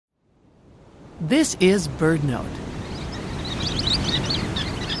This is BirdNote.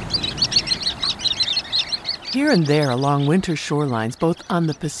 Here and there along winter shorelines, both on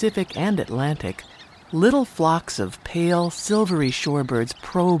the Pacific and Atlantic, little flocks of pale, silvery shorebirds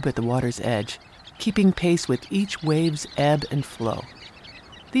probe at the water's edge, keeping pace with each wave's ebb and flow.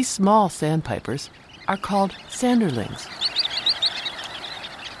 These small sandpipers are called Sanderlings.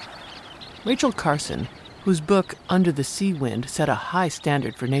 Rachel Carson, whose book Under the Sea Wind set a high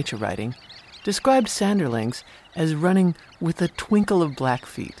standard for nature writing, described Sanderlings as running with a twinkle of black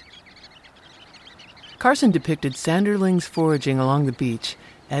feet. Carson depicted Sanderlings foraging along the beach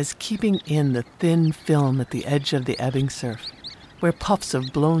as keeping in the thin film at the edge of the ebbing surf, where puffs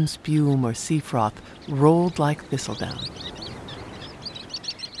of blown spume or sea froth rolled like thistledown.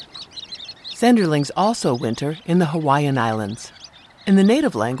 Sanderlings also winter in the Hawaiian Islands. In the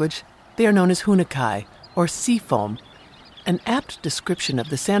native language, they are known as hunakai, or sea foam, an apt description of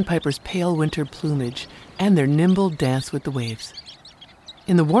the sandpiper's pale winter plumage and their nimble dance with the waves.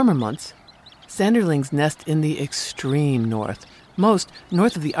 In the warmer months, Sanderlings nest in the extreme north, most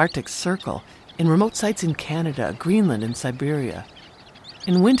north of the Arctic Circle, in remote sites in Canada, Greenland, and Siberia.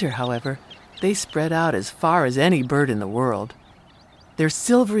 In winter, however, they spread out as far as any bird in the world. Their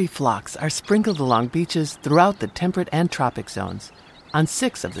silvery flocks are sprinkled along beaches throughout the temperate and tropic zones, on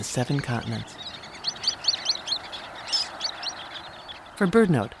 6 of the 7 continents. For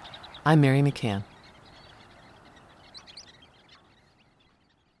BirdNote, I'm Mary McCann.